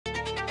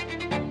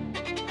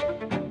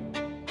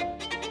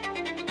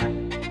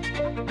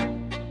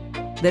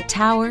The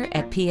tower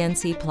at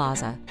PNC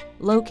Plaza,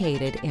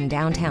 located in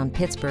downtown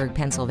Pittsburgh,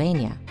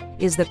 Pennsylvania,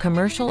 is the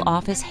commercial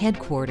office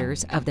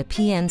headquarters of the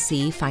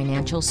PNC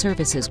Financial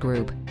Services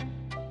Group.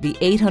 The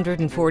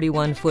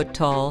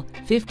 841-foot-tall,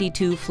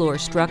 52-floor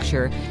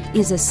structure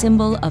is a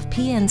symbol of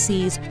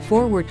PNC's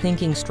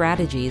forward-thinking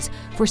strategies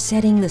for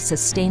setting the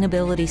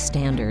sustainability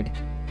standard.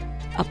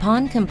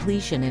 Upon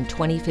completion in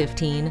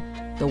 2015,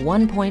 the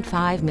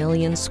 1.5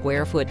 million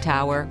square foot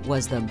tower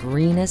was the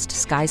greenest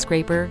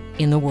skyscraper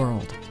in the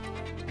world.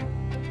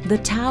 The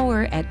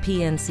tower at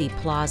PNC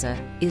Plaza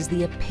is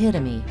the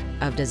epitome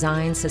of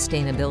design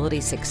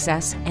sustainability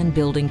success and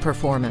building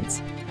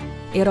performance.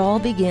 It all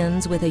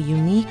begins with a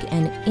unique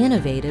and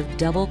innovative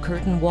double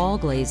curtain wall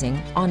glazing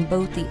on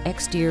both the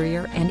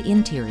exterior and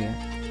interior.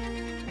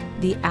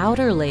 The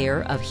outer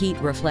layer of heat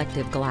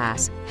reflective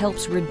glass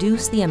helps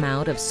reduce the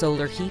amount of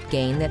solar heat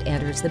gain that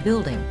enters the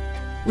building,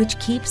 which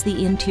keeps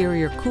the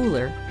interior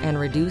cooler and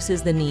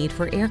reduces the need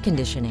for air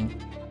conditioning.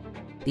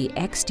 The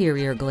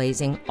exterior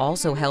glazing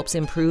also helps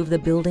improve the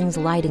building's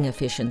lighting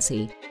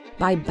efficiency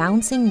by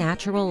bouncing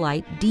natural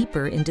light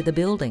deeper into the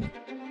building,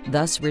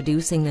 thus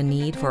reducing the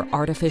need for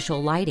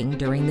artificial lighting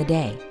during the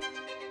day.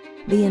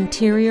 The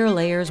interior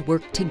layers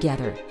work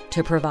together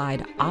to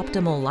provide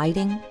optimal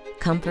lighting,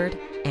 comfort,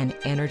 and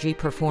energy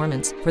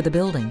performance for the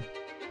building.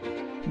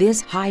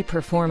 This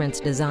high-performance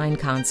design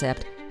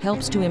concept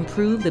helps to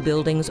improve the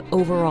building's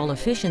overall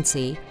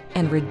efficiency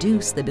and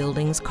reduce the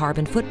building's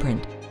carbon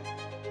footprint.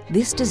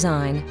 This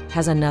design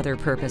has another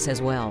purpose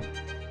as well.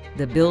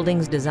 The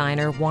building's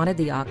designer wanted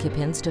the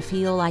occupants to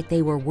feel like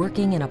they were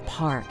working in a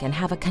park and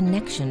have a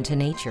connection to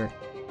nature.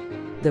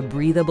 The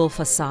breathable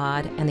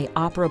facade and the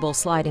operable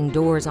sliding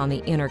doors on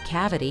the inner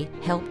cavity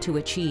help to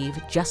achieve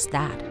just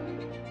that.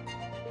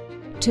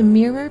 To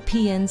mirror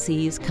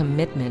PNC's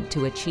commitment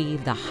to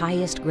achieve the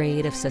highest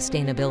grade of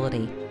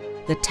sustainability,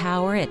 the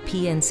tower at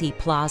PNC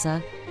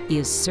Plaza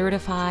is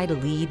certified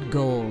LEED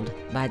Gold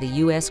by the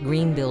U.S.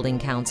 Green Building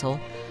Council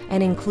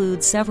and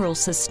includes several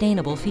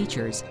sustainable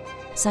features,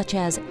 such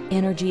as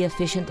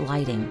energy-efficient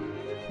lighting,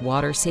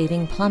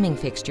 water-saving plumbing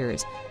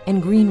fixtures,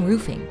 and green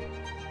roofing.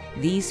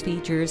 These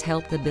features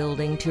help the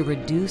building to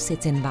reduce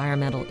its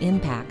environmental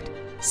impact,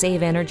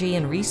 save energy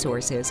and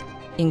resources,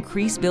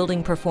 increase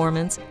building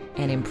performance,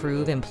 and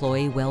improve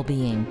employee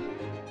well-being.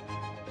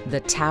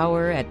 The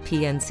tower at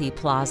PNC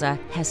Plaza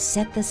has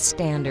set the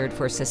standard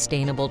for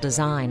sustainable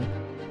design,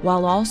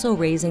 while also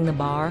raising the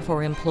bar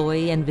for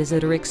employee and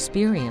visitor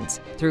experience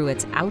through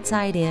its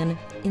outside-in,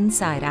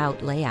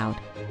 inside-out layout.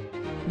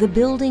 The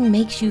building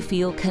makes you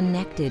feel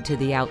connected to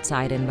the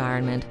outside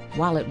environment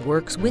while it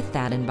works with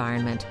that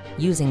environment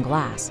using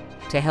glass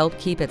to help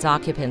keep its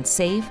occupants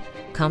safe,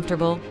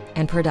 comfortable,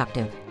 and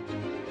productive.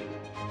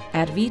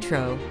 At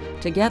Vitro,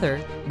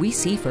 together we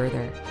see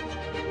further.